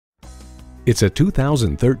It's a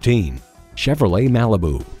 2013 Chevrolet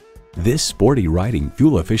Malibu. This sporty riding,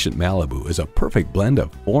 fuel-efficient Malibu is a perfect blend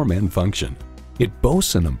of form and function. It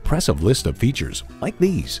boasts an impressive list of features like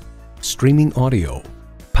these: streaming audio,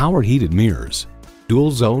 power heated mirrors, dual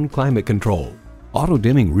zone climate control,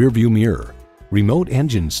 auto-dimming rearview mirror, remote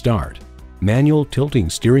engine start, manual tilting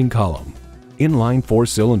steering column, inline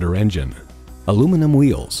 4-cylinder engine, aluminum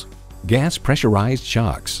wheels, gas pressurized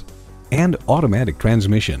shocks, and automatic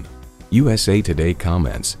transmission. USA Today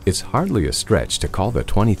comments, "It's hardly a stretch to call the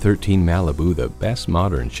 2013 Malibu the best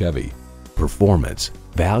modern Chevy. Performance,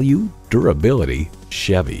 value, durability,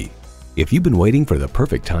 Chevy." If you've been waiting for the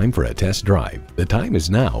perfect time for a test drive, the time is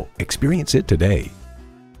now. Experience it today.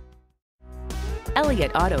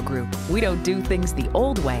 Elliott Auto Group. We don't do things the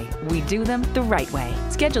old way, we do them the right way.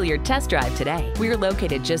 Schedule your test drive today. We're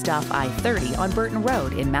located just off I-30 on Burton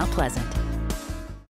Road in Mount Pleasant.